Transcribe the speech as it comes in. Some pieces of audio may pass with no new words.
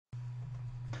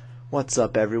What's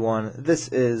up, everyone? This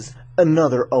is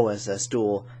another OSS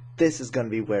duel. This is going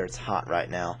to be where it's hot right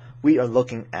now. We are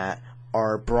looking at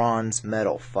our bronze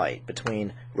medal fight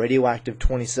between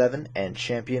Radioactive27 and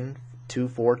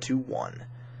Champion2421.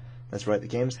 That's right, the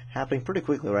game's happening pretty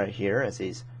quickly right here as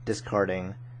he's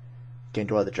discarding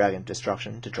Gandora the Dragon of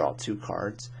Destruction to draw 2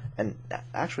 cards. And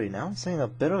actually now I'm seeing a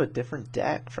bit of a different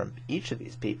deck from each of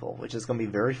these people, which is going to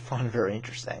be very fun, very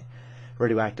interesting.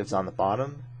 Radioactive's on the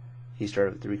bottom. He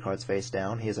started with 3 cards face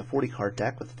down. He has a 40 card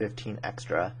deck with 15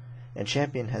 extra, and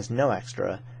Champion has no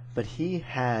extra, but he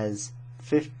has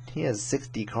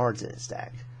 60 cards in his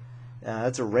deck.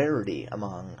 That's a rarity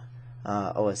among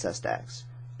OSS decks,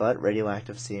 but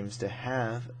Radioactive seems to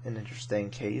have an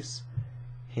interesting case.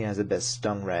 He has Abyss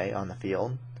Stingray on the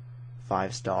field,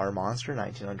 5-star monster,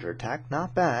 1900 attack,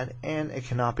 not bad, and it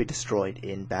cannot be destroyed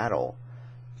in battle,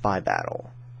 by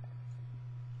battle.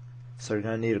 So you're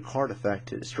going to need a card effect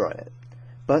to destroy it.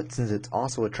 But since it's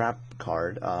also a trap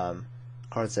card,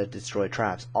 cards that destroy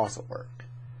traps also work.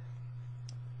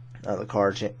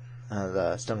 The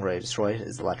Stingray destroyed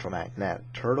is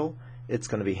Electromagnetic Turtle. It's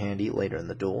going to be handy later in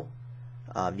the duel.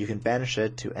 You can banish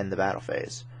it to end the battle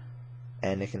phase.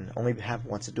 And it can only happen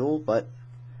once a duel, but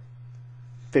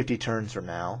 50 turns from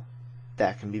now,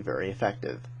 that can be very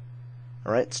effective.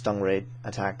 Alright, Stingray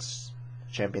attacks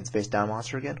Champion's face down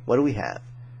monster again. What do we have?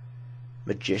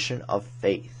 Magician of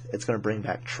Faith. It's going to bring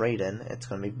back trade-in. It's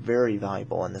going to be very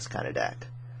valuable in this kind of deck.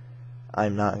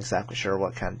 I'm not exactly sure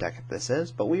what kind of deck this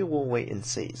is, but we will wait and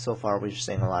see. So far we're just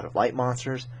seeing a lot of light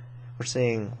monsters. We're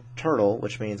seeing Turtle,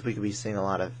 which means we could be seeing a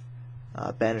lot of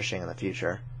banishing in the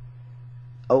future.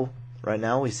 Oh, right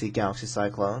now we see Galaxy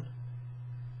Cyclone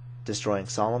destroying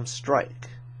Solemn Strike.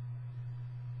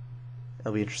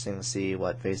 It'll be interesting to see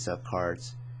what face-up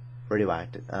cards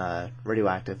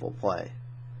Radioactive will play.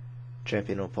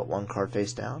 Champion will put 1 card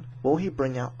face down. Will he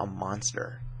bring out a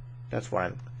monster? That's what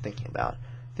I'm thinking about.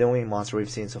 The only monster we've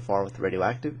seen so far with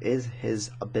Radioactive is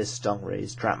his Abyss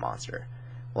Stingray's trap monster.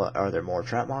 Well, are there more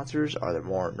trap monsters? Are there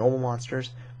more normal monsters?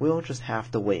 We'll just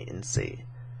have to wait and see.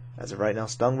 As of right now,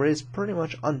 Stingray is pretty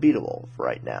much unbeatable for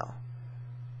right now.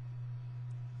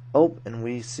 Oh, and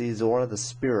we see Zora the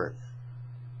Spirit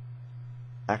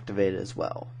activated as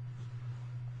well.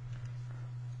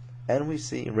 And we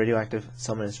see Radioactive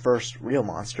summon his first real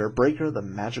monster, Breaker the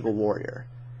Magical Warrior.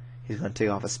 He's going to take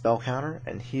off a spell counter,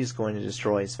 and he's going to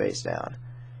destroy his face down.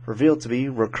 Revealed to be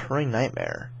Recurring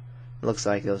Nightmare. It looks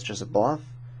like it was just a bluff,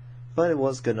 but it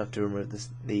was good enough to remove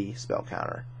the spell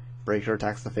counter. Breaker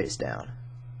attacks the face down.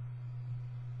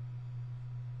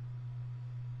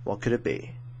 What could it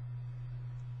be?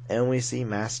 And we see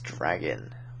Masked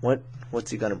Dragon.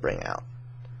 What's he going to bring out?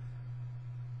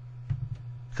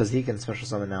 Because he can special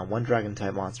summon now 1 dragon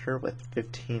type monster with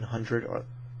 1500 or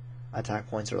attack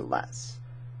points or less.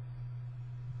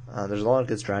 There's a lot of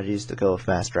good strategies to go with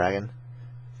Masked Dragon,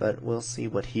 but we'll see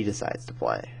what he decides to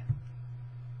play.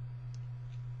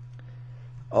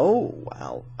 Oh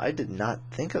wow, I did not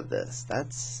think of this.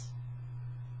 That's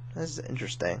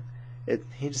interesting.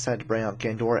 He decided to bring out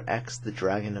Gandora X, the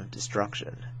Dragon of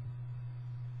Destruction.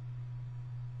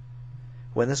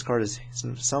 When this card is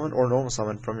summoned or normal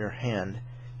summoned from your hand,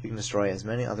 you can destroy as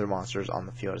many other monsters on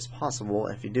the field as possible,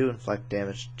 and if you do, inflict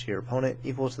damage to your opponent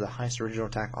equal to the highest original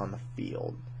attack on the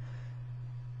field.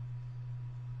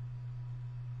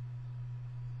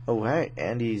 Oh hey,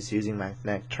 and he's using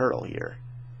Magnetic Turtle here.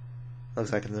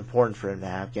 Looks like it's important for him to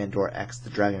have Gandora X,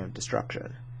 the Dragon of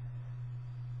Destruction.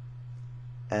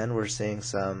 And we're seeing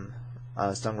some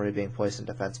Stingray being placed in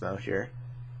defense mode here.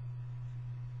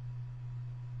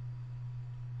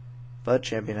 But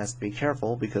Champion has to be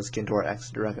careful because Gandora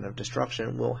X Dragon of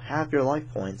Destruction will have your life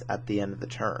points at the end of the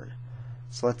turn.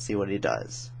 So let's see what he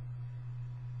does.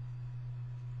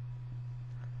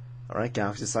 Alright,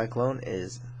 Galaxy Cyclone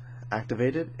is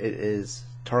activated. It is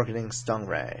targeting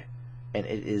Stingray, and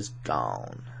it is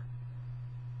gone.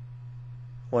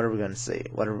 What are we going to see?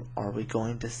 What are we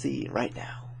going to see right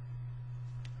now?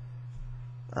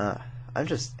 I'm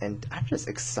just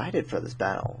excited for this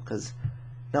battle because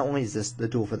not only is this the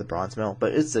duel for the bronze medal,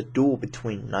 but it's a duel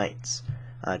between knights.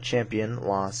 Champion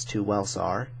lost to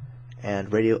Welsar,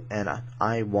 and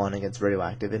I won against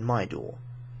Radioactive in my duel.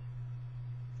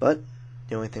 But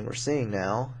the only thing we're seeing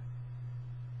now,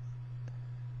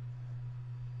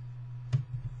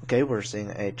 okay, we're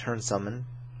seeing a turn summon,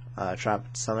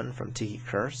 trap summon from Tiki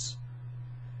Curse,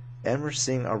 and we're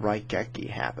seeing a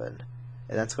Raigeki happen,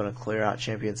 and that's going to clear out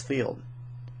Champion's field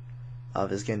of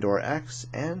his Gandora X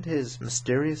and his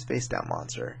mysterious face down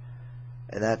monster,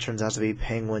 and that turns out to be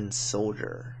Penguin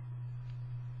Soldier.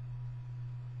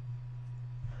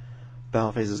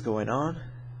 Battle phase is going on.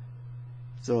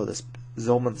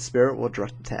 Zolma the Spirit will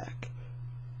direct attack.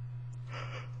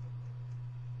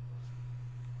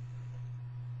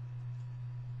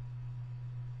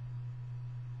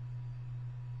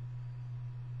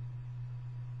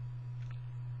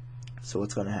 So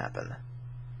what's going to happen?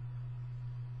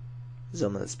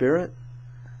 Zolma the Spirit,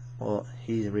 well,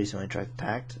 he recently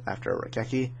attacked after a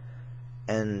Rakeki,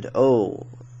 and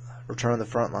Return of the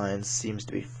Front Lines seems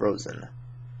to be frozen.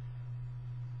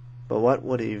 But what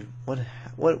would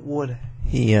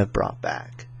he have brought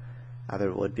back? Either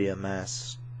it would be a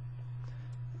mess.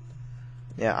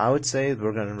 Yeah, I would say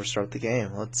we're going to restart the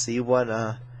game. Let's see what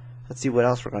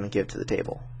else we're going to give to the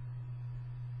table.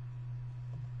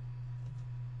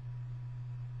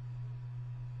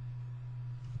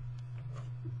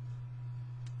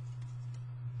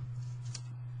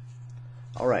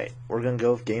 Alright, we're going to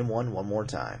go with game one more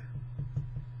time.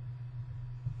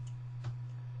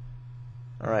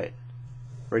 Alright,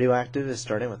 Radioactive is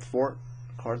starting with 4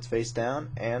 cards face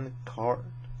down and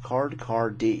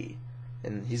card D.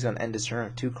 And he's going to end his turn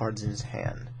with 2 cards in his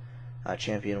hand.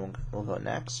 Champion will go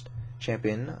next.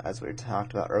 Champion, as we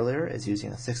talked about earlier, is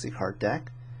using a 60 card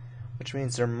deck, which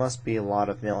means there must be a lot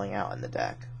of milling out in the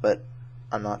deck, but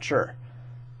I'm not sure.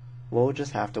 We'll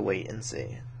just have to wait and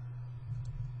see.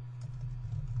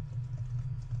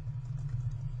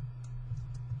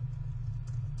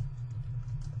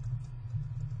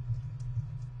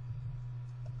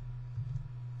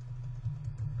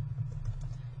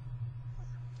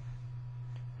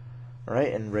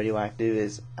 Alright, and Radioactive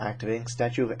is activating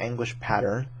Statue of Anguish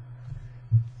pattern,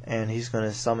 and he's going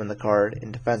to summon the card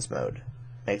in defense mode.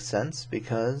 Makes sense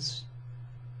because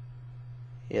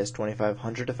he has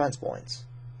 2,500 defense points.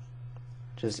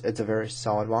 It's a very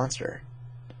solid monster,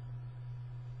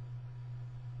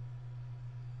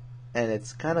 and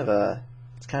it's kind of a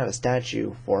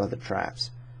statue for the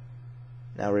traps.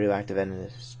 Now Radioactive ended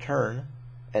his turn,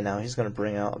 and now he's going to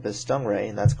bring out Abyss Stingray,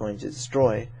 and that's going to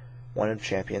destroy one of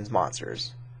Champion's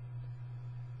monsters.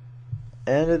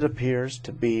 And it appears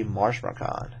to be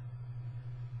Marshmallow,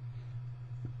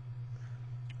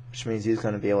 which means he's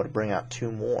going to be able to bring out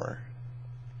 2 more.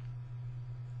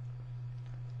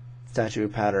 Statue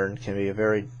pattern can be a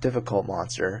very difficult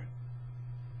monster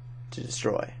to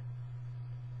destroy.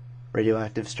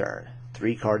 Radioactive's turn.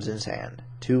 3 cards in his hand.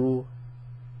 2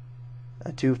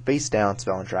 face down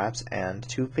spell traps and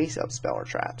 2 face up spell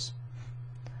traps.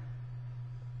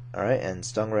 Alright, and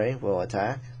Stingray will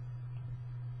attack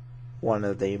one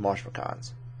of the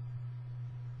Marshmallows.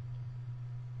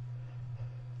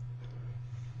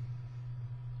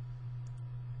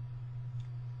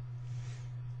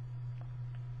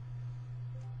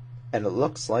 And it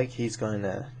looks like he's not going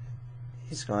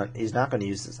to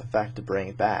use this effect to bring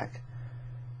it back,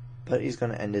 but he's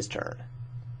going to end his turn.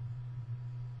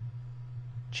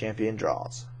 Champion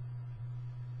draws.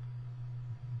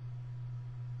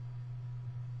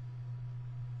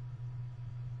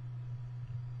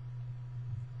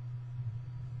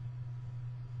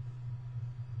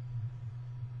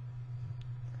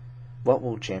 What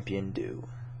will Champion do?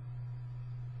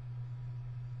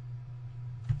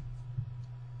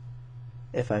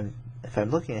 If I'm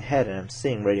looking ahead and I'm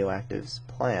seeing Radioactive's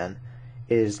plan,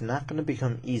 it is not going to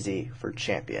become easy for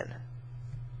Champion.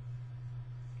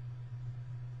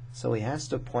 So he has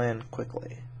to plan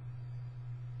quickly.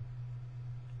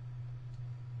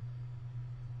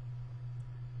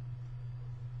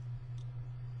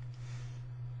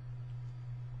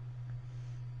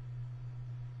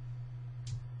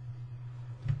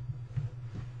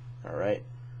 Alright,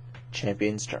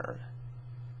 Champion's turn.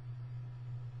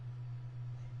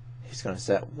 He's going to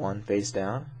set 1 face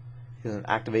down. He's going to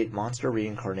activate Monster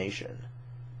Reincarnation.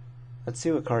 Let's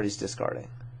see what card he's discarding.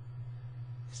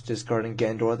 He's discarding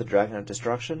Gandora, the Dragon of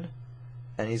Destruction,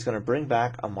 and he's going to bring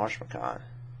back a Marshmallow.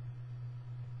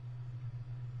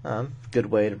 Good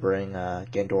way to bring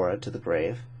Gandora to the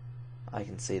grave. I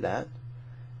can see that.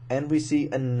 And we see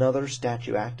another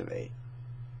statue activate,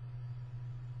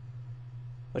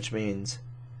 which means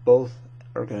both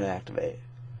are going to activate.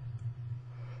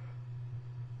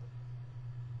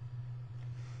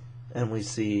 And we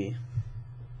see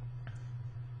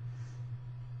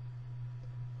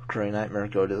Recurring Nightmare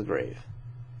go to the grave.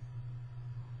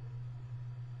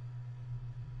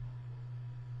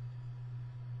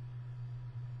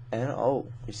 And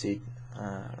we see,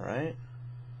 right?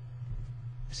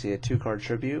 We see a 2-card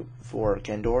tribute for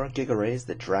Gandora, Giga Rays,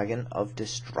 the Dragon of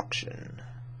Destruction.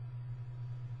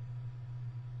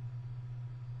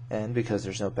 And because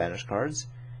there's no banished cards,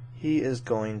 he is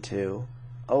going to...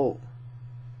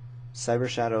 Cyber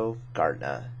Shadow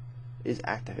Gardna is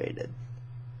activated.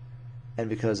 And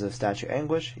because of Statue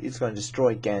Anguish, he's going to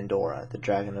destroy Gandora, the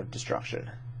Dragon of Destruction.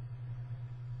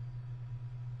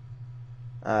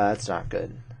 That's not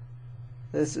good.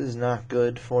 This is not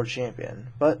good for Champion.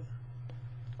 But,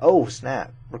 oh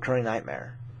snap, Recurring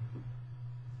Nightmare.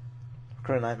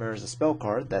 Recurring Nightmare is a spell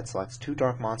card that selects 2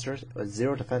 dark monsters with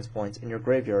 0 defense points in your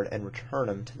graveyard and return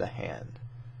them to the hand.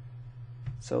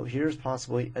 So here's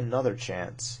possibly another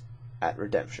chance at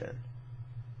redemption.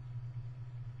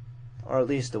 Or at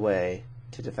least a way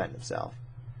to defend himself.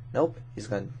 Nope, he's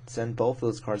going to send both of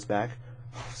those cards back.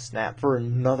 Snap, for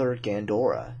another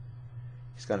Gandora.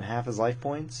 He's going to halve his life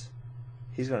points.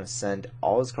 He's going to send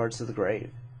all his cards to the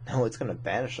grave. No, it's going to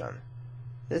banish them.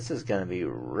 This is going to be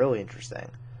really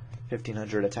interesting.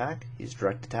 1500 attack, he's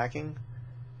direct attacking.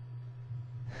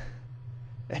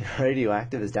 And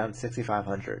Radioactive is down to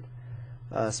 6500.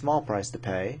 A small price to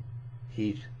pay.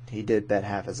 He did bet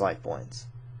half his life points.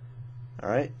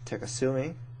 Alright,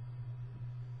 Takasumi.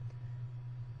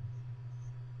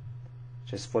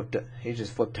 He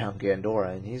just flipped down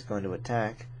Gandora and he's going to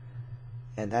attack.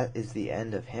 And that is the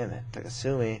end of him.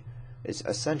 Takasumi is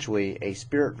essentially a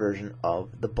spirit version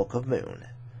of the Book of Moon.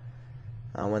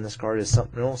 When this card is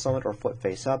normal summoned or flip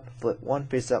face up, flip 1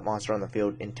 face up monster on the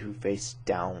field into face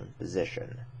down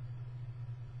position.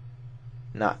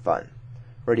 Not fun.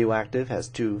 Radioactive has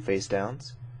 2 face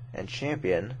downs, and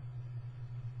Champion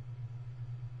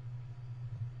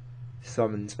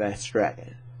summons Masked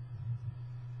Dragon.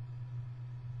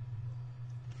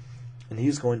 And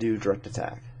he's going to direct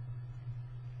attack.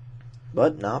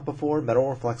 But not before Metal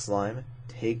Reflect Slime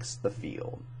takes the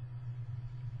field.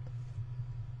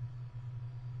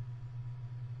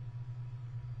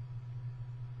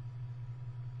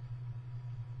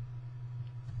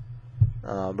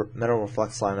 Metal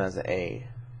Reflect Slime as a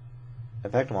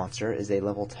effect monster is a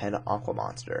level 10 Aqua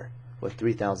monster with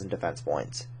 3000 defense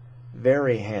points.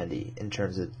 Very handy in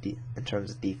terms of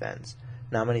defense.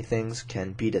 Not many things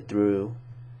can beat it through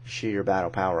sheer battle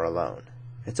power alone.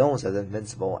 It's almost as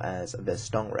invincible as Abyss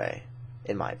Stingray,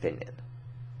 in my opinion.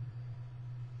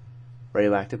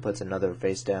 Radioactive puts another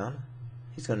face down.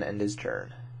 He's going to end his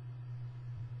turn.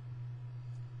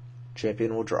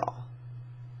 Champion will draw.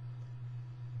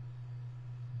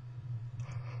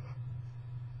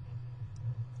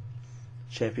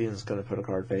 Champion's going to put a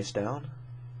card face down.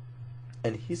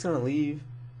 And he's going to leave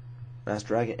Masked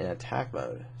Dragon in attack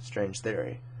mode. Strange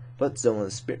theory. But Zone of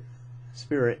the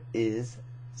Spirit is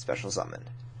special summoned.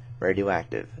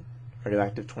 Radioactive.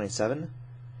 Radioactive 27.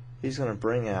 He's going to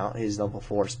bring out his level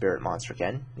 4 spirit monster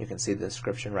again. You can see the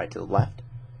description right to the left.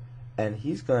 And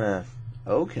he's going to...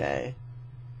 Okay.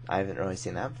 I haven't really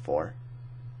seen that before.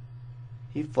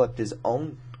 He flipped his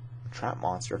own trap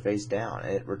monster face down.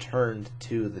 And it returned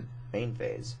to the main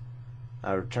phase.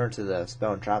 Returned to the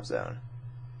spell and trap zone.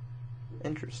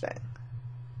 Interesting.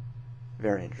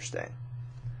 Very interesting.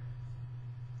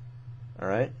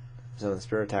 Alright. So the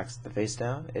spirit attacks the face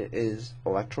down. It is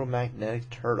Electromagnetic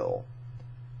Turtle.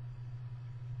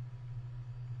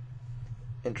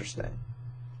 Interesting.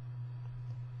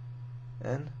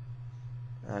 And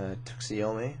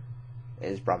Tuxiomi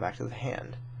is brought back to the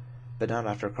hand, but not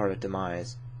after a card of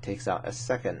demise takes out a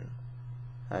second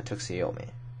Tuxiomi.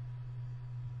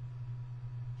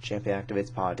 Champion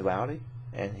activates Pod Duality,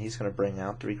 and he's going to bring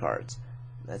out 3 cards.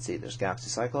 Let's see, there's Galaxy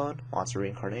Cyclone, Monster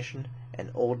Reincarnation,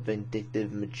 and Old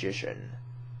Vindictive Magician.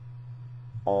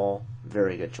 All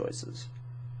very good choices.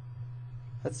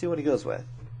 Let's see what he goes with.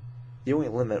 The only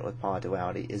limit with Pod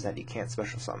Duality is that you can't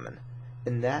special summon,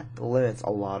 and that limits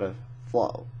a lot of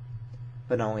flow.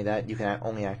 But not only that, you can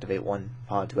only activate 1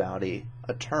 Pod Duality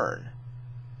a turn.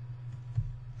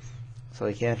 So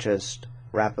you can't just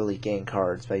rapidly gain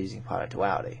cards by using Pod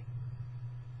Duality.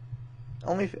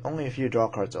 Only a few draw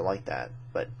cards are like that,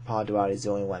 but Pod Duality is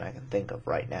the only one I can think of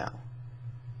right now.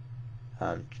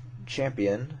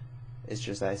 Champion is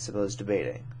just, I suppose,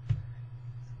 debating.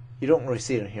 You don't really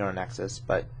see it here on Nexus,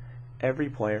 but every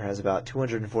player has about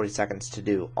 240 seconds to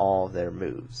do all of their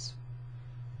moves.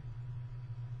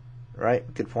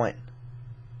 Right? Good point.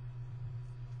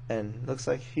 And looks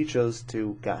like he chose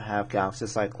to have Galaxy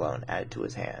Cyclone added to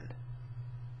his hand.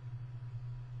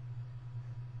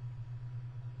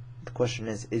 The question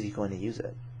is he going to use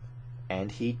it?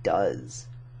 And he does.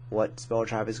 What spell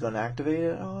trap is going to activate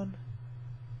it on?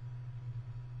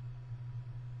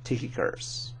 Tiki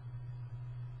Curse.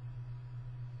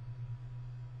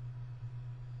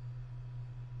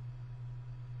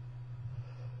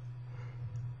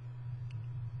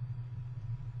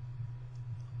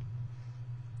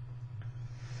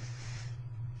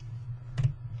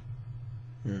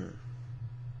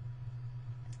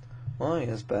 Well, I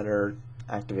guess better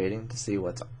activating to see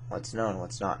what's known and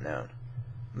what's not known.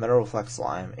 Metal Reflect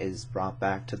Slime is brought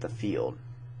back to the field.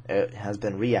 It has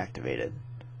been reactivated.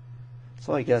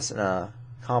 So I guess in a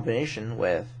combination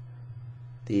with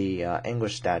the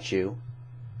English statue,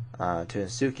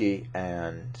 Tunisuki,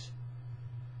 and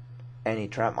any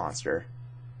trap monster,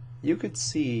 you could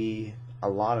see a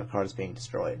lot of cards being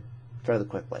destroyed fairly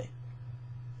quickly.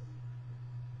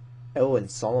 Oh,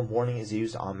 and Solemn Warning is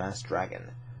used on Masked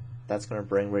Dragon. That's going to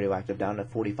bring Radioactive down to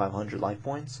 4,500 life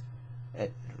points,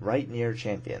 right near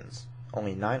Champions.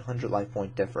 Only 900 life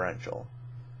point differential.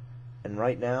 And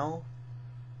right now,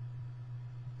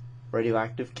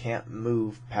 Radioactive can't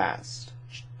move past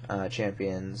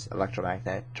Champion's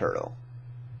Electromagnetic Turtle.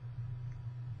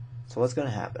 So what's going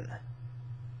to happen?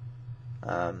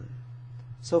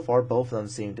 So far, both of them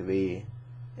seem to be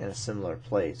in a similar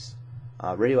place.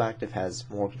 Radioactive has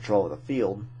more control of the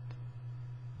field,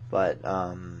 but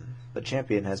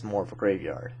Champion has more of a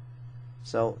graveyard.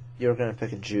 So you're going to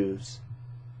pick and choose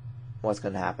what's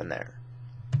going to happen there.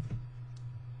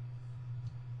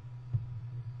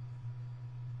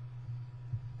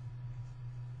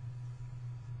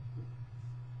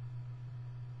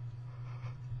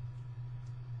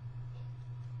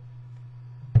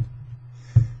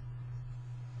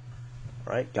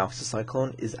 Alright, Galaxy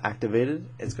Cyclone is activated.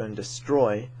 It's going to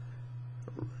destroy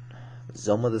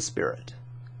Zoma the Spirit.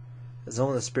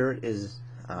 Zoma the Spirit is,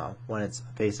 when it's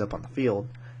face up on the field,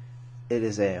 it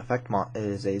is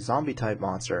a zombie type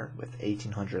monster with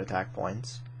 1,800 attack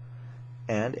points,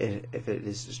 and if it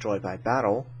is destroyed by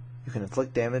battle, you can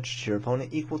inflict damage to your opponent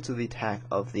equal to the attack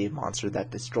of the monster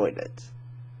that destroyed it.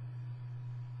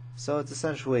 So it's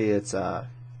essentially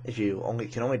if you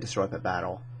can only destroy it by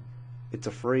battle, it's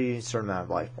a free certain amount of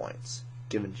life points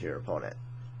given to your opponent.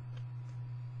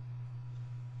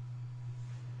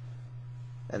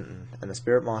 And the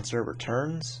spirit monster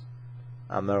returns,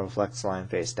 Metal Reflect Slime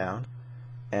face down,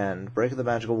 and Break of the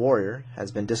Magical Warrior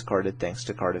has been discarded thanks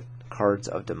to Cards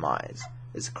of Demise.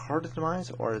 Is it Card of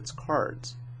Demise or it's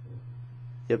Cards?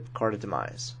 Yep, Card of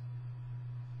Demise.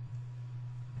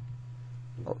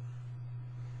 Oh.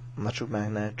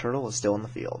 Electromagnetic Turtle is still in the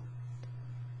field.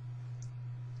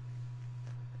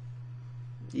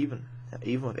 Even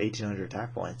with 1,800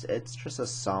 attack points, it's just a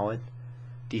solid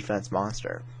defense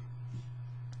monster.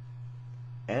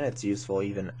 And it's useful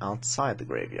even outside the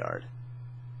graveyard.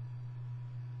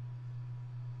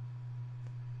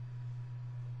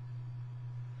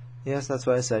 Yes, that's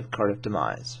why I said Card of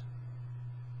Demise.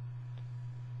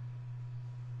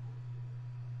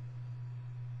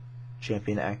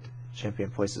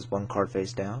 Champion places one card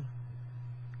face down,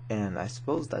 and I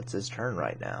suppose that's his turn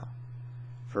right now.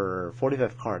 For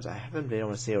 45 cards, I haven't been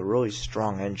able to see a really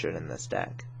strong engine in this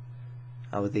deck,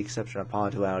 with the exception of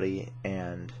Poly Duality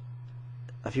and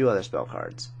a few other spell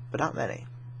cards, but not many.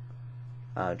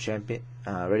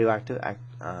 Radioactive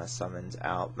summons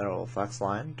out Metal Reflect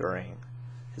Slime during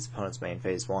his opponent's main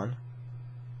phase 1,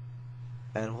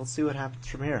 and we'll see what happens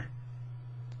from here.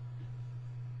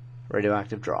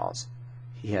 Radioactive draws.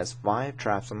 He has 5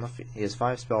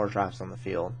 spell traps on the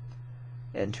field,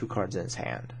 and 2 cards in his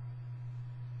hand.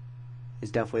 He's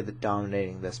definitely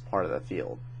dominating this part of the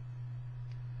field.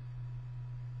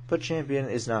 But Champion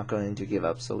is not going to give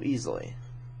up so easily.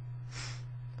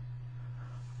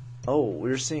 Oh,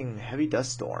 we're seeing Heavy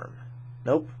Dust Storm.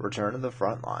 Nope, Return to the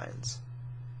Front Lines.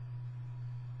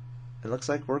 It looks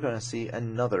like we're going to see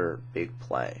another big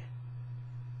play.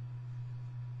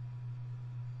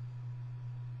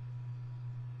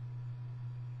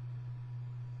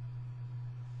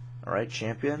 Alright,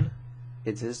 Champion.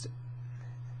 It's his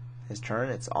turn.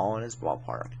 It's all in his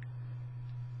ballpark.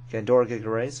 Gandora Giga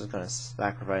Race is going to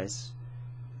sacrifice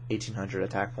 1,800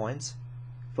 attack points,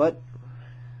 but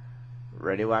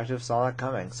Radioactive saw that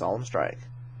coming. Solemn Strike.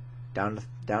 Down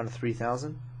to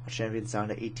 3,000. Champion's down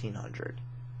to 1,800.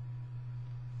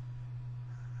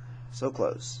 So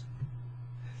close.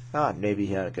 Thought maybe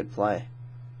he had a good play.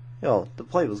 The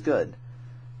play was good,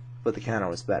 but the counter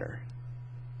was better.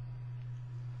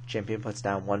 Champion puts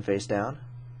down one face down.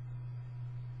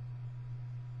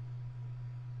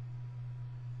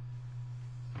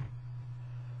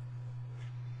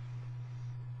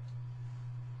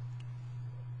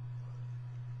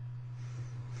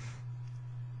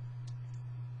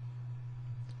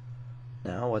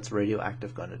 Now, what's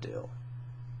Radioactive going to do?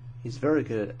 He's very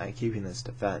good at keeping this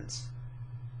defense,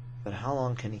 but how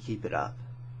long can he keep it up?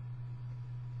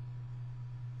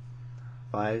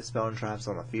 5 spell traps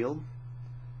on the field.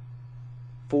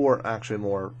 4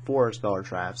 spell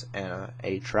traps and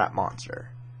a trap monster.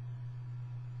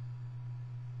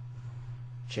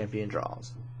 Champion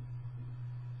draws.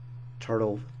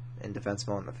 Turtle in defense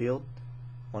mode on the field.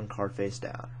 1 card face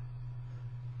down.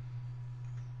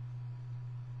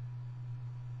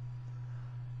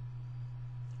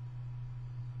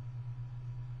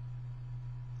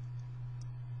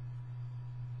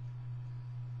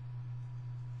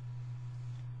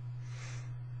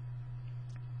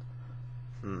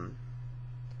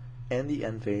 and the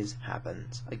end phase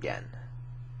happens again.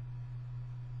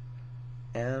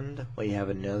 And we have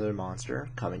another monster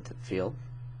coming to the field.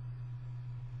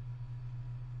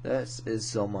 This is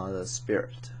Zoma the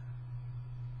Spirit.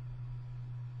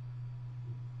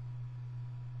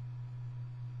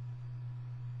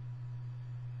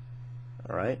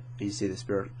 Alright, you see the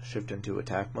Spirit shift into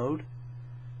attack mode.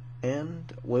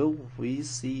 And will we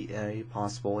see a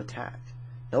possible attack?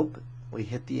 Nope, we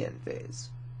hit the end phase.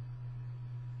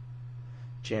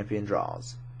 Champion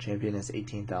draws. Champion has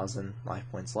 18,000 life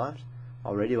points left,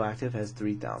 while Radioactive has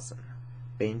 3,000.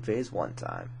 Bane phase one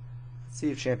time. Let's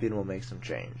see if Champion will make some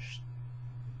change.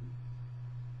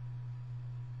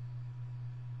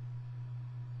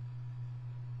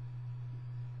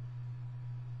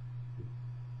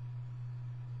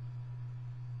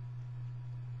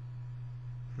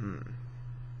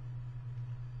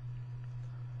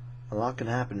 A lot can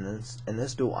happen in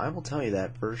this duel, I will tell you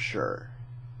that for sure.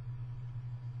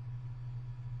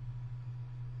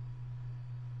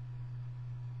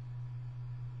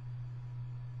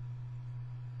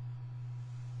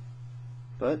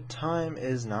 But time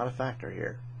is not a factor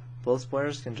here. Both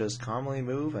players can just calmly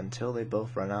move until they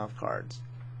both run out of cards,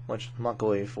 which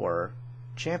luckily for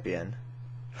Champion,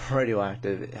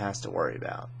 Radioactive has to worry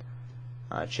about.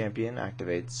 Champion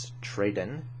activates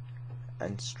Trade-In,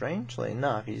 and strangely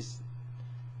enough, he's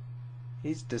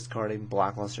discarding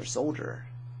Blackluster Soldier.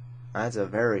 That's a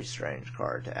very strange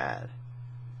card to add.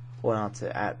 Well, not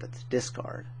to add, but to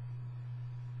discard.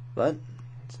 But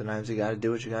sometimes you gotta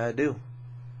do what you gotta do.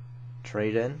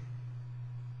 Trade in.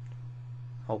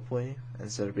 Hopefully,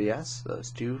 instead of BS,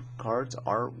 those two cards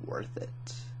are worth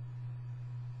it.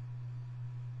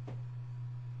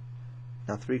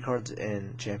 Now 3 cards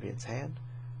in Champion's hand.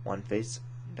 1 face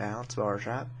down Spell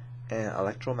Trap, and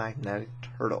Electromagnetic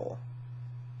Turtle.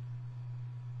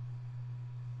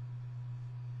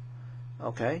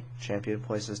 Okay, Champion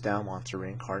places down Monster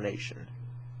Reincarnation.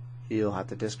 He'll have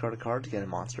to discard a card to get a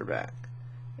monster back.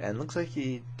 And looks like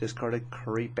he discarded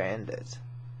Curry Bandit.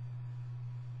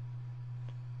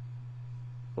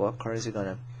 What card is he going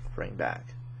to bring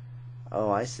back?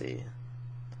 Oh, I see.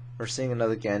 We're seeing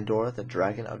another Gandora, the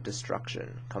Dragon of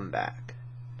Destruction, come back.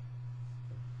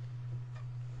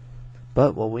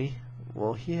 But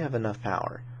will he have enough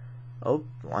power? Oh,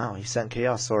 wow, he sent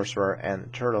Chaos Sorcerer and the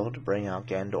Turtle to bring out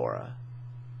Gandora.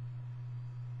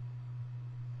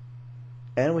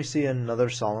 And we see another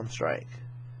Solemn Strike,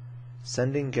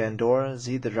 sending Gandora,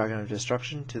 Z the Dragon of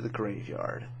Destruction, to the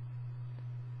graveyard.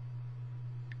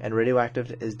 And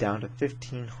Radioactive is down to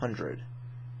 1,500,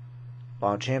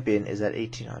 while Champion is at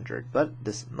 1,800. But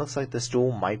this looks like this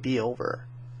duel might be over.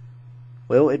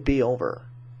 Will it be over?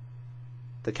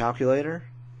 The Calculator,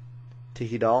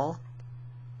 Tiki Doll,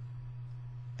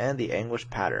 and the Anguish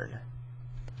Pattern.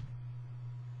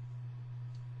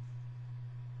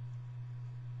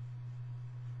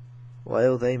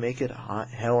 Will they make it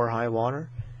hell or high water?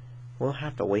 We'll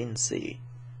have to wait and see.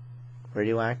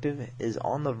 Radioactive is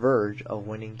on the verge of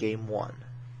winning game 1.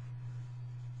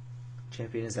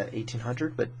 Champion is at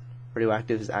 1,800, but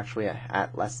Radioactive is actually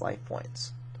at less life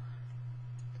points.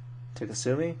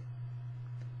 Takasumi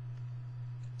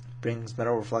brings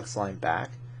Metal Reflex Line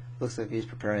back. Looks like he's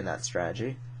preparing that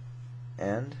strategy.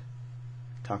 And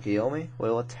Takeyomi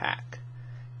will attack.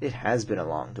 It has been a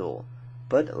long duel,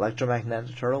 but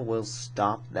Electromagnetic Turtle will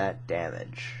stop that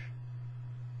damage.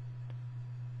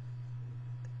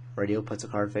 Radio puts a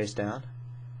card face down,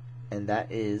 and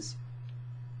that is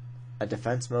a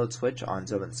defense mode switch on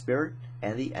Zoma the Spirit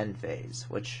and the end phase,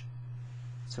 which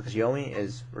Takeyomi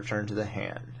is returned to the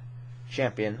hand.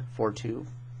 Champion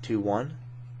 4-2-2-1.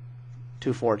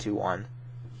 2-4-2-1.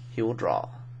 He will draw.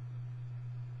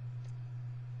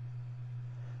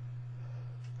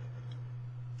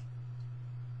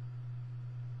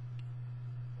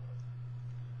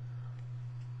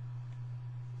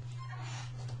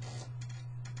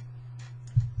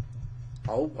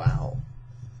 Oh wow.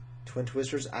 Twin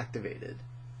Twisters activated.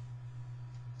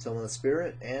 Zoma the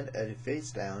Spirit and a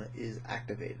face down is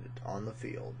activated on the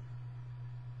field.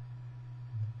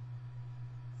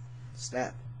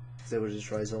 Snap. They will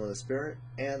destroy Zoma the Spirit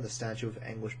and the Statue of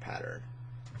Anguish Pattern,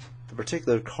 the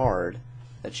particular card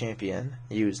that Champion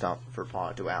used for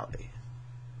Paw Duality.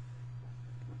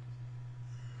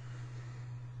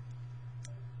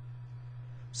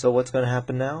 So what's going to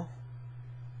happen now?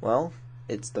 Well,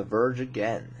 it's the Verge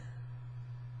again.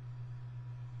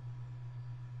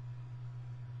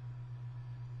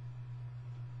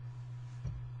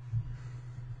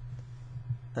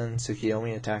 And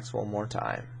Tsukiyomi attacks one more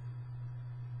time.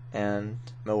 And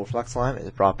Metal Reflex Line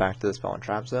is brought back to the Spell and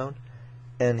Trap Zone.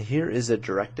 And here is a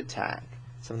direct attack.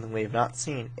 something we have not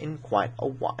seen in quite a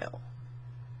while.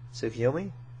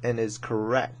 Tsukiyomi, and is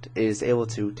correct, is able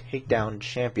to take down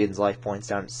Champion's life points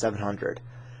down to 700.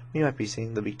 We might be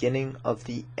seeing the beginning of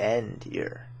the end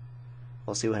here.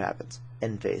 We'll see what happens.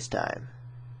 End phase time.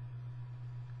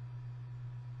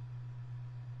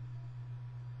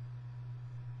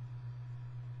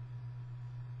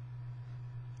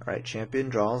 Alright, Champion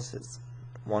draws his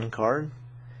one card.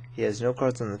 He has no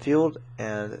cards on the field,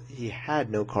 and he had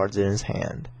no cards in his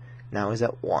hand. Now he's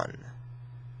at 1.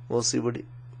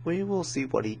 We will see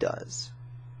what he does.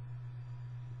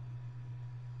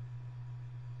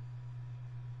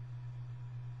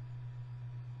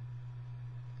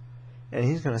 And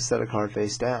he's going to set a card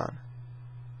face down.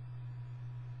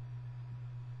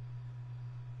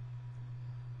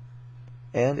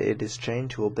 And it is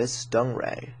chained to Abyss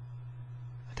Stingray.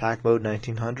 Attack mode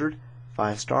 1900,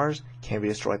 5 stars, can't be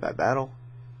destroyed by battle,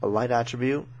 a light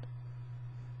attribute.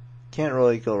 Can't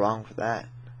really go wrong with that.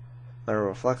 Let her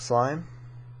reflect slime.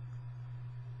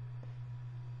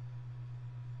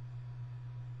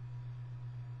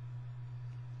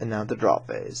 And now the draw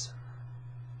phase.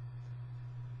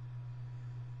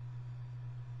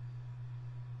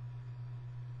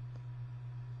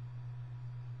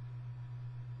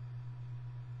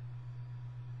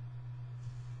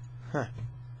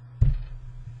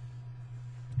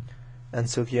 And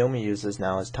Tsukiyomi uses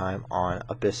now his time on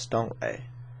Abyss Stingray.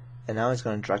 And now he's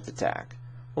going to direct attack.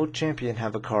 Will Champion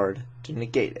have a card to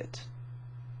negate it?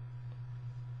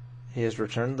 He has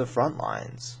returned to the front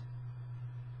lines.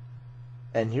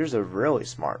 And here's a really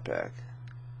smart pick.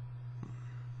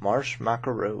 Marsh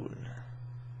Macaroon.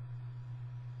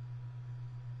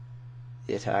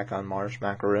 The attack on Marsh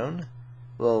Macaroon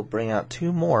will bring out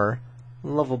 2 more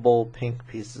lovable pink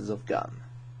pieces of gum.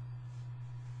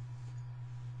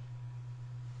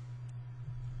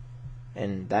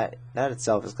 And that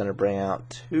itself is going to bring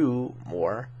out 2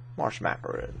 more Marsh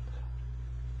Macaroons.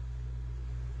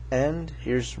 And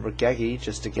here's Regeki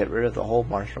just to get rid of the whole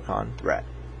Marsh Macaron threat.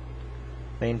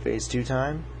 Main phase 2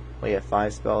 time, we have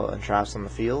 5 spell and traps on the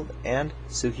field, and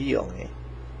Tsukiyomi,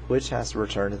 which has to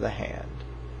return to the hand.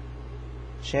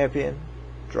 Champion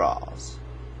draws.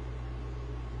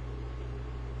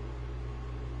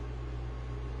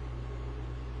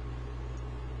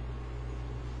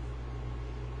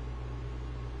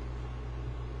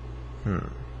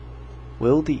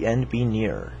 Will the end be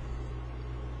near?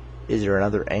 Is there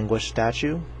another Anguish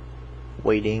statue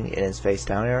waiting in his face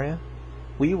down area?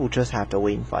 We will just have to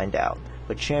wait and find out.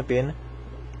 But Champion,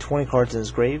 20 cards in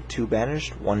his grave, 2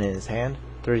 banished, 1 in his hand,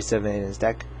 37 in his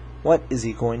deck. What is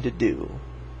he going to do?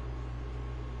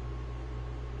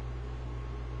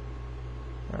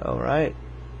 Alright.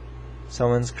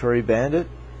 Summons Curry Bandit.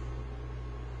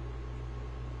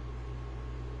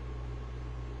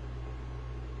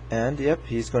 And yep,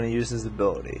 he's going to use his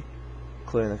ability.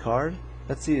 Clearing the card.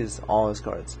 Let's see all his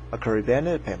cards. A Curry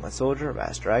Bandit, a Penguin Soldier, a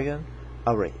Masked Dragon,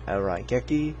 a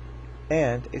Raigeki,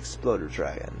 and Exploder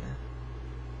Dragon.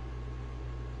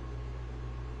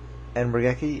 And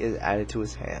Raigeki is added to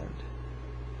his hand.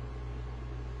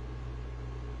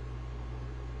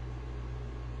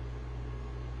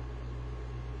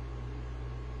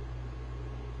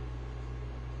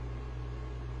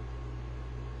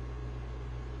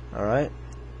 Alright.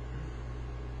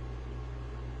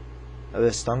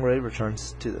 Abyss Stingray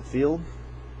returns to the field.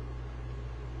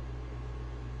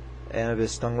 And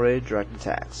Abyss Stingray direct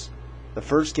attacks. The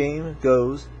first game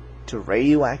goes to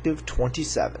Radioactive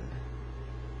 27.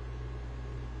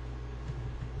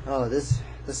 Oh, this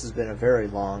has been a very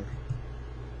long.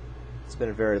 It's been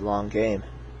a very long game.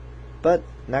 But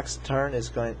next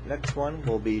one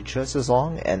will be just as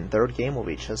long, and third game will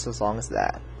be just as long as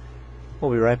that.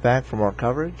 We'll be right back for more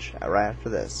coverage right after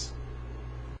this.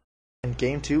 And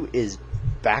game 2 is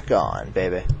back on,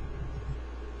 baby.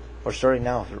 We're starting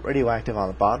now with Radioactive on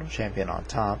the bottom, Champion on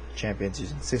top. Champion's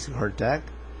using 60 card deck,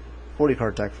 40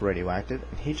 card deck for Radioactive,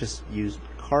 and he just used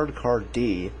card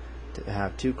D to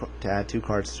add 2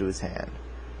 cards to his hand.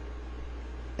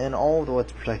 And all of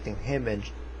what's protecting him and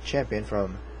Champion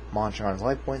from launching on his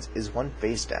life points is 1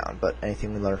 face down. But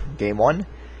anything we learned from game 1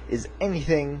 is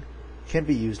anything can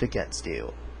be used against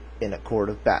you in a court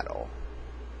of battle.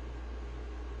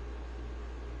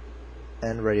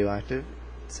 And Radioactive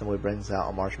simply brings out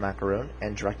a Marsh Macaroon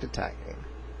and direct attacking.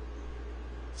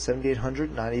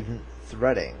 7800 not even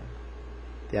threading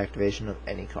the activation of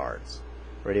any cards.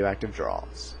 Radioactive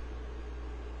draws.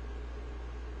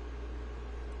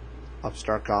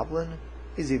 Upstart Goblin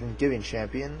is even giving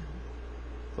Champion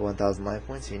the 1000 life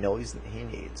points he knows he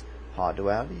needs. Hot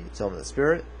Duality, Summon the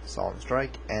Spirit, Solemn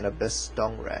Strike, and Abyss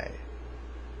Stingray.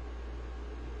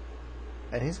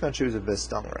 And he's going to choose Abyss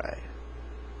Stingray.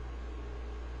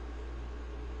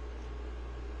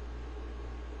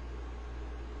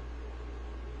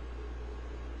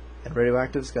 And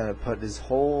Radioactive's going to put his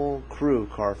whole crew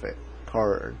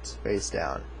cards face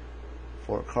down.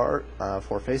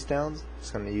 For face downs,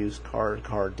 he's going to use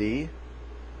card D.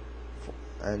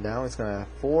 And now he's going to have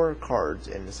 4 cards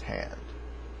in his hand.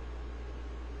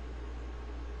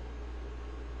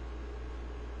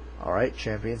 Alright,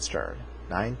 Champion's turn.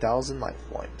 9,000 life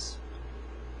points.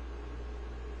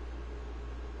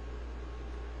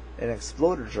 An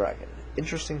Exploder Dragon.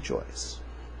 Interesting choice.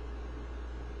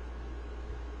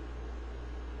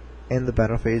 And the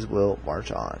battle phase will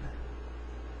march on.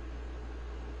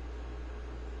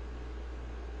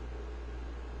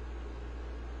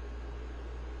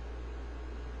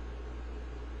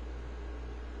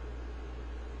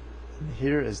 And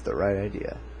here is the right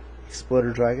idea.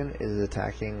 Exploder Dragon is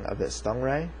attacking Abyss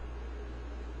Stingray.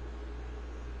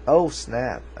 Oh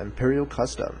snap, Imperial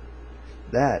Custom.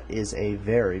 That is a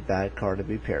very bad card to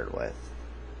be paired with.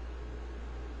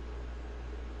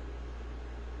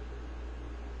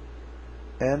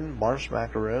 And Marsh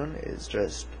Macaroon is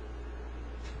just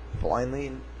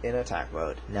blindly in attack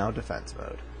mode, now defense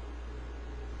mode.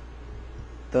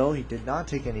 Though he did not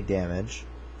take any damage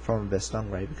from Abyss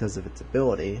Stingray because of its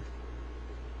ability,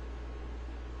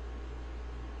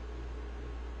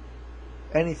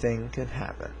 anything can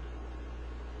happen.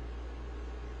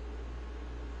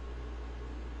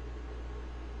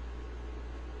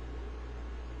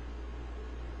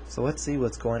 So let's see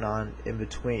what's going on in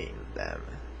between them.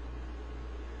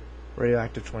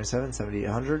 Radioactive 27,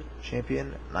 7800,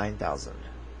 Champion 9000.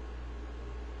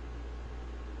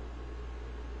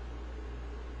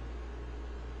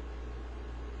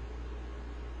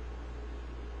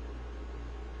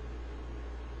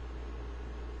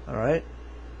 Alright.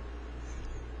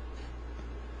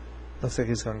 Looks like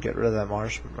he's going to get rid of that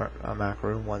Marsh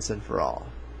Macaroon once and for all.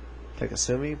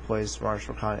 Takasumi plays Marsh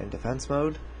Rakana in defense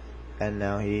mode, and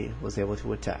now he was able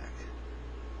to attack.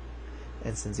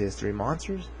 And since he has 3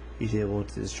 monsters, he's able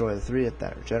to destroy the 3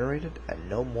 that are generated, and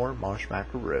no more Marsh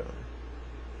Macaroon.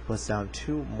 He puts down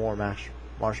 2 more Marsh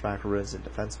Macaroons in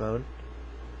defense mode,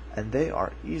 and they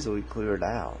are easily cleared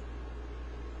out.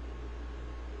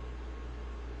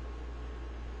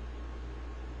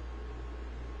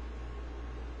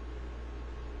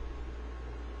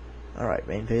 Alright,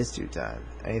 main phase 2 time.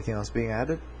 Anything else being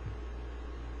added?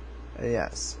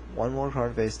 Yes, 1 more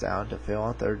card face down to fill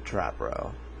out their trap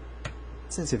row.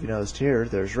 Since if you noticed here,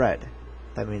 there's red.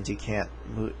 That means you can't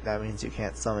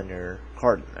summon your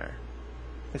card in there.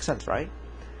 Makes sense, right?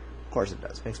 Of course it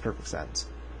does. Makes perfect sense.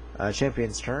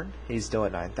 Champion's turn. He's still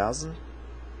at 9,000.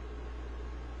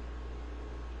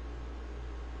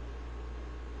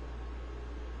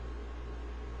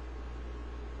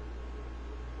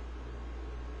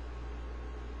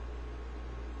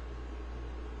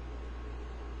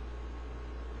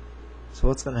 So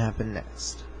what's going to happen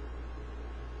next?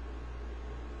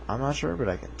 I'm not sure, but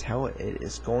I can tell it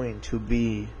is going to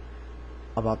be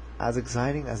about as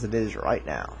exciting as it is right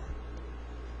now.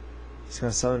 He's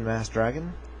going to summon Mass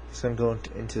Dragon. He's going to go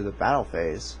into the battle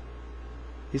phase.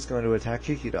 He's going to attack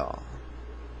Kikidal.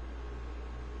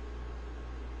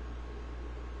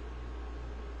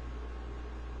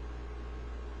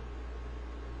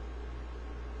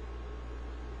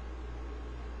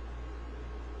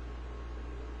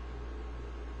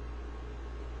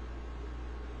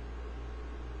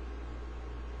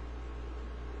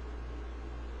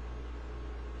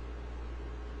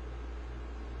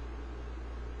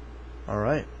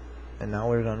 Alright, and now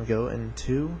we're going to go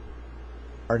into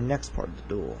our next part of the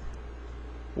duel.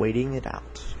 Waiting it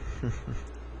out.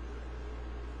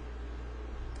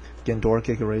 Gandora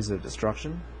Kikarays of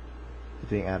Destruction is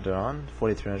being added on.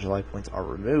 4,300 life points are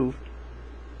removed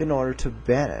in order to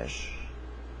banish.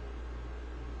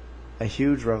 A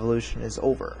huge revolution is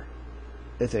over.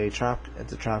 It's a trap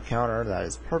counter that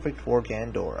is perfect for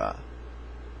Gandora.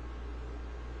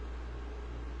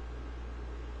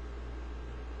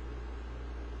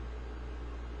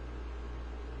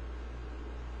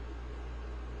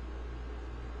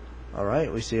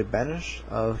 Alright, we see a banish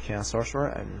of Chaos Sorcerer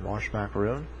and Marsh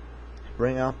Macaroon.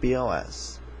 Bring out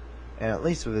BLS. And at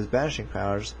least with his banishing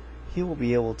powers, he will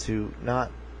be able to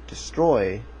not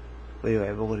destroy, but he'll be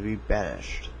able to be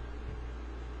banished.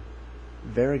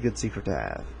 Very good secret to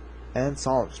have. And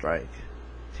Solemn Strike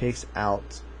takes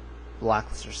out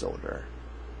Blacklister Soldier.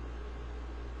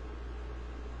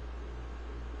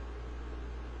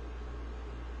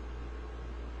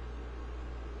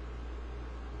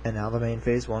 And now the main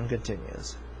phase 1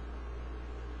 continues.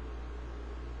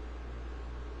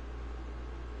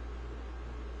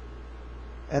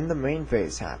 and the main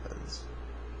phase happens.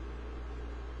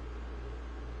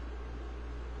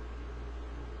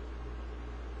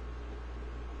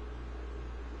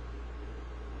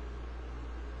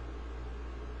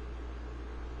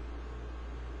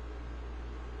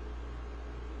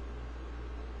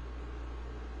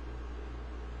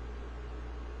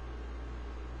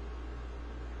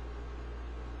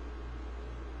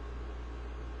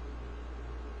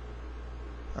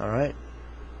 Alright,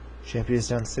 Champion is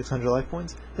down 600 life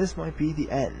points. This might be the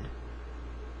end.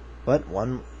 But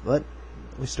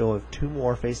we still have 2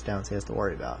 more face downs he has to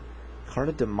worry about. Card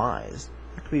of Demise.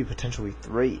 That could be potentially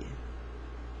 3.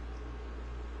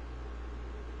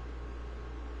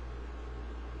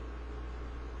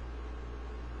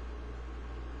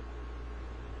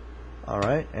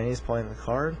 Alright, and he's playing the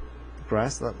card. The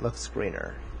grass that looks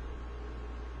greener.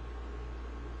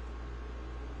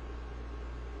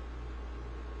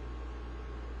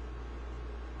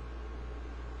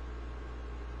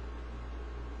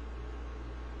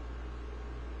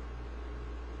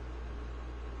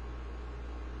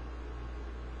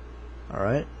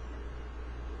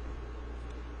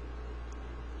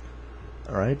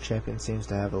 Alright, Champion seems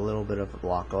to have a little bit of a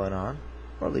block going on,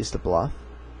 or at least a bluff.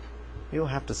 You'll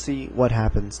have to see what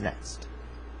happens next.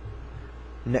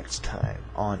 Next time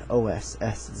on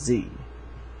OSSZ.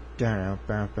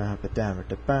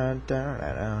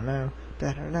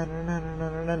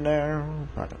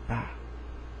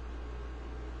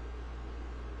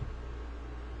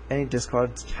 And he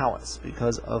discards Callus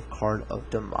because of Card of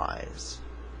Demise.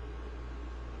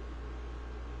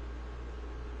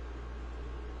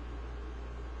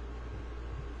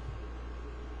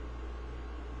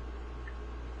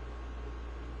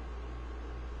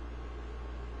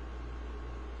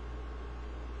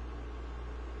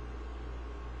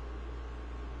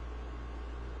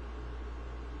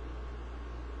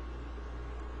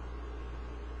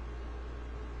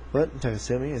 But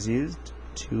Takasumi is used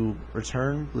to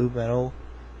return blue metal,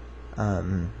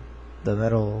 the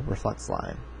metal reflects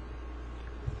line.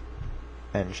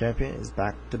 And Champion is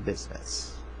back to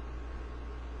business.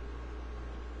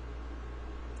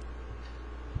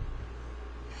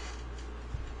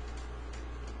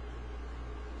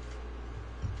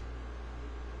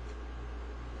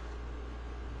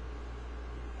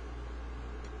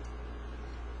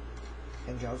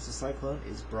 And Gauss's Cyclone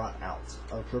is brought out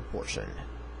of proportion.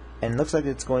 And looks like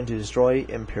it's going to destroy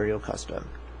Imperial Custom.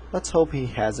 Let's hope he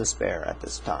has a spare at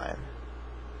this time.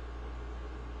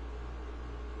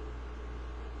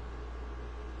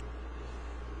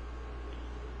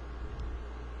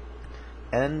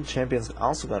 And Champion's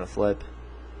also going to flip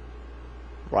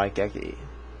Raigeki.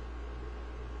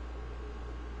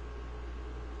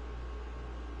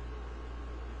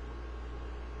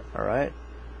 Alright.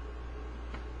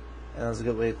 And that was a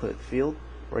good way to clear the field.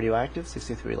 Radioactive,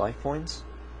 63 life points.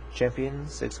 Champion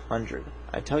 600.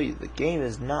 I tell you, the game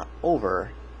is not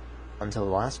over until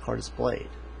the last card is played.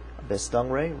 Abyss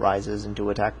Stingray rises into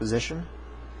attack position.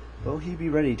 Will he be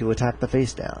ready to attack the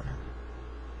face down?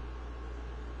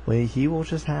 Well, he will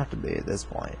just have to be at this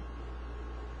point.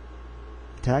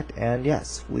 Attacked, and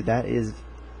yes, that is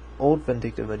Old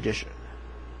Vindictive Magician.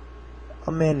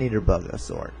 A man-eater bug of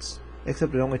sorts,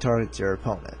 except it only targets your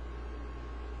opponent.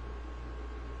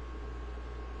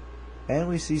 And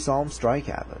we see Solemn Strike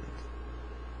happen.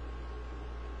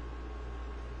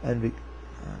 And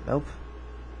nope.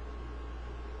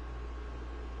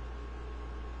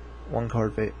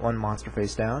 One monster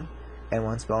face down, and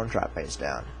one spell and trap face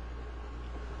down.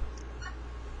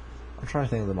 I'm trying to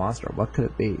think of the monster. What could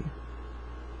it be?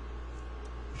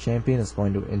 Champion is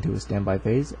going into a standby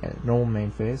phase and a normal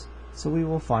main phase, so we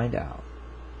will find out.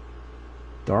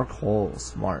 Dark Hole,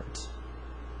 smart.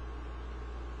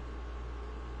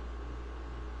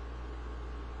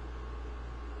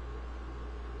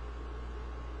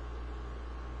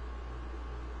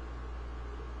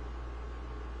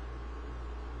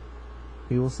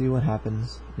 We will see what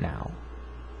happens now.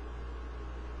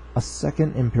 A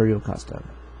second Imperial Custom.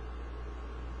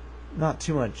 Not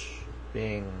too much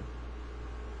being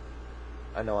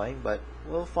annoying, but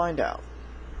we'll find out.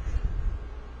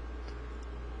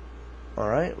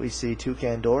 Alright, we see 2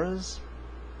 Gandoras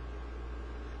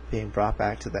being brought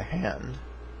back to the hand.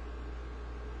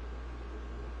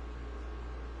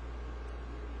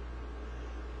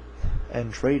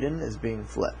 And trade-in is being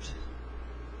flipped.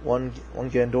 One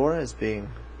Gandora is being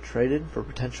traded for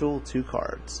potential 2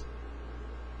 cards.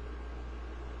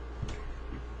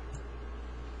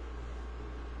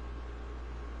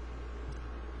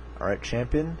 Alright,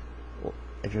 Champion, well,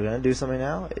 if you're going to do something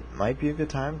now, it might be a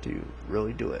good time to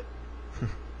really do it.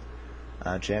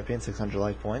 Champion, 600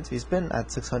 life points. He's been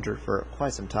at 600 for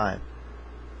quite some time.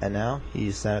 And now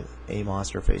he set a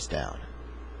monster face down.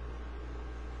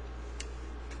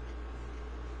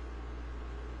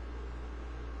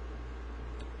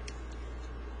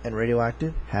 And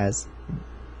Radioactive has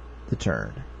the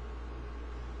turn.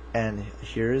 And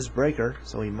here is Breaker,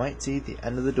 so we might see the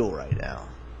end of the duel right now.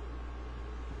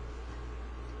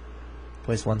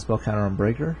 Place one spell counter on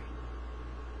Breaker.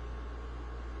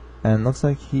 And looks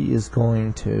like he is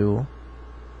going to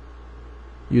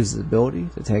use his ability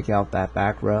to take out that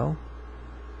back row.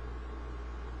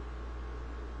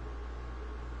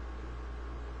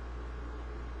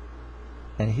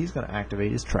 And he's going to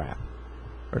activate his trap.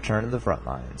 Return to the front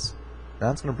lines.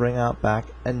 That's going to bring out back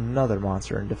another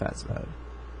monster in defense mode.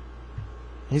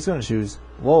 He's going to choose...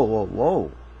 Whoa, whoa,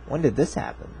 whoa. When did this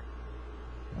happen?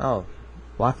 Oh,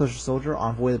 Blackluster Soldier,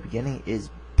 Envoy of the Beginning, is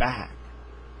back.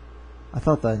 I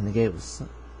thought the negate was...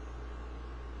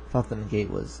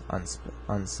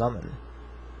 unsummoned.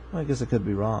 Well, I guess I could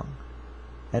be wrong.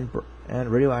 And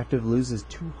Radioactive loses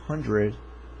 200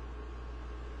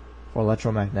 for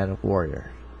Electromagnetic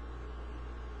Warrior.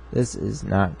 This is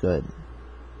not good.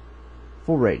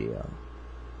 Full radio.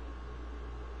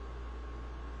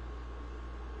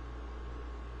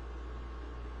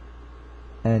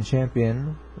 And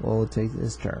Champion will take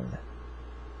his turn.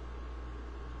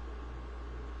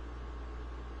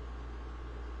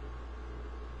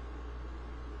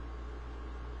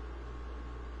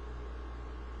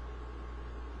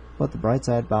 But the bright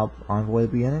side about Envoy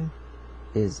at the beginning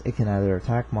is it can either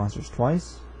attack monsters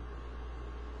twice,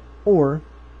 or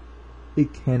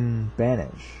it can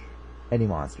banish any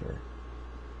monster.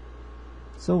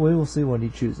 So we will see what he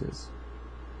chooses,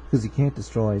 because he can't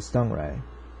destroy Stingray.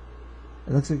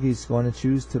 It looks like he's going to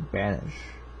choose to banish,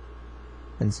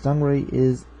 and Stingray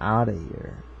is out of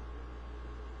here.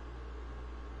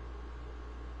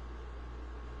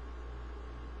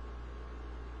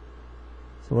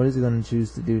 So what is he going to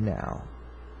choose to do now?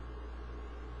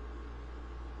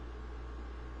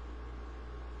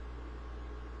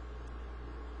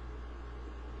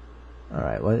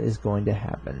 Alright, what is going to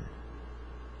happen?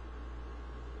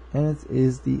 And it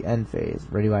is the end phase,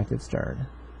 Radioactive's turn.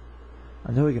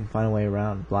 Until we can find a way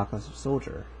around Blackluster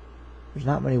Soldier, there's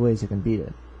not many ways you can beat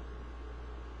it.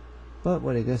 But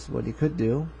what you could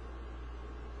do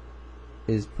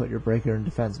is put your Breaker in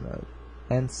defense mode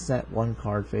and set one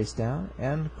card face down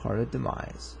and card a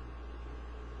Demise.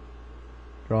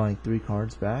 Drawing 3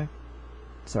 cards back.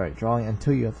 Sorry, drawing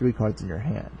until you have 3 cards in your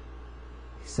hand.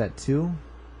 Set 2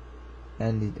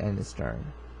 and end his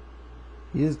turn.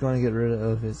 He is going to get rid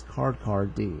of his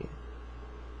card D,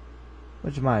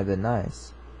 which might have been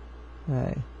nice.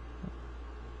 Hey.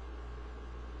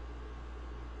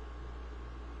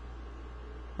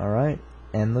 Alright,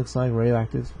 and looks like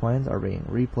Radioactive's plans are being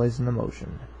replaced into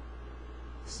motion.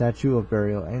 Statue of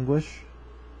Burial Anguish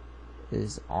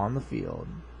is on the field.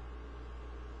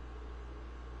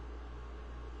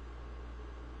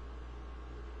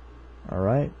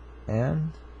 Alright,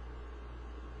 and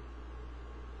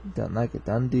done like a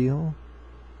done deal.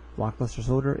 Blackluster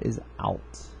Soldier is out.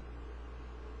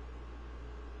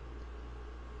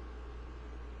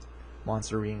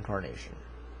 Monster Reincarnation.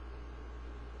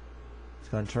 He's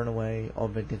going to turn away All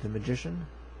Vindictive Magician,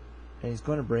 and he's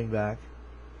going to bring back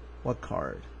what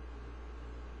card?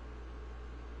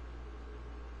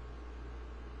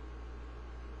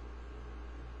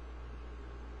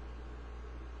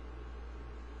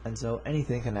 And so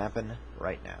anything can happen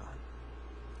right now.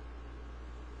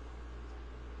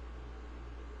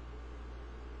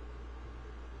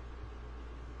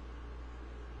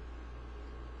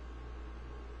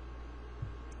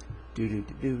 I'm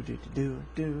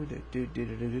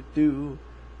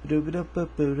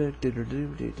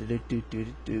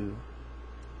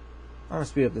gonna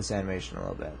speed up this animation a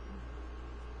little bit,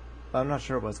 but I'm not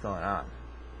sure what's going on.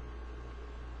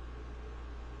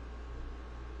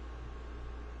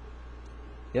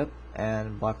 Yep,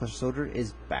 and Blackluster Soldier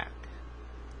is back.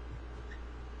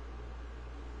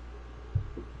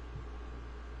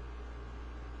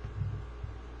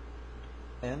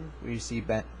 And we see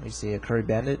a Curry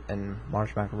Bandit and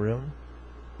Marsh Macaroon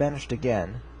banished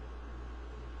again,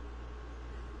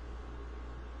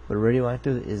 but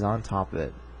Radioactive is on top of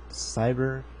it.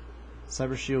 Cyber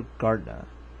Shield Gardna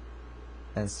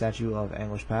and Statue of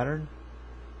Anguish Pattern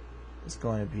is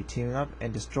going to be teaming up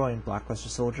and destroying Blackluster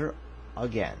Soldier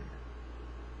again.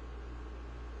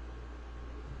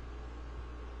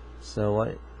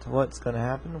 So what's going to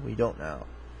happen? We don't know.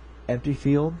 Empty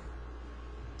field.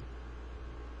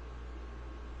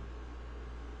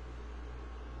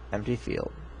 Empty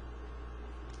field.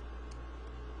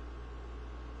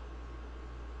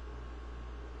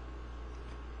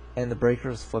 And the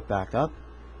breakers flip back up,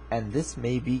 And this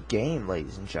may be game,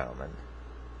 ladies and gentlemen.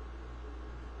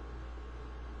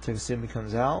 Takusumi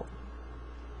comes out,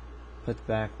 puts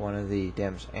back one of the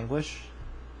damaged Anguish,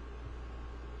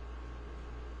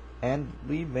 and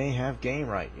we may have game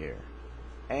right here.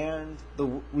 And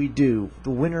we do. The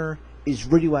winner is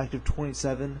Radioactive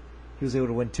 27. He was able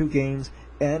to win 2 games,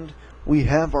 and we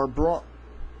have our bronze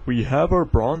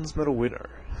medal winner.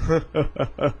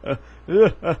 The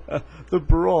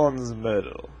bronze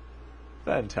medal.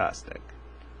 Fantastic.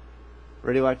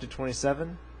 Radioactive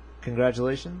 27,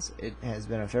 congratulations. It has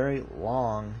been a very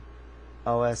long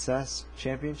OSS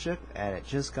championship, and it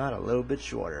just got a little bit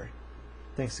shorter.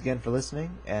 Thanks again for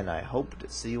listening, and I hope to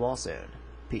see you all soon.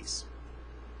 Peace.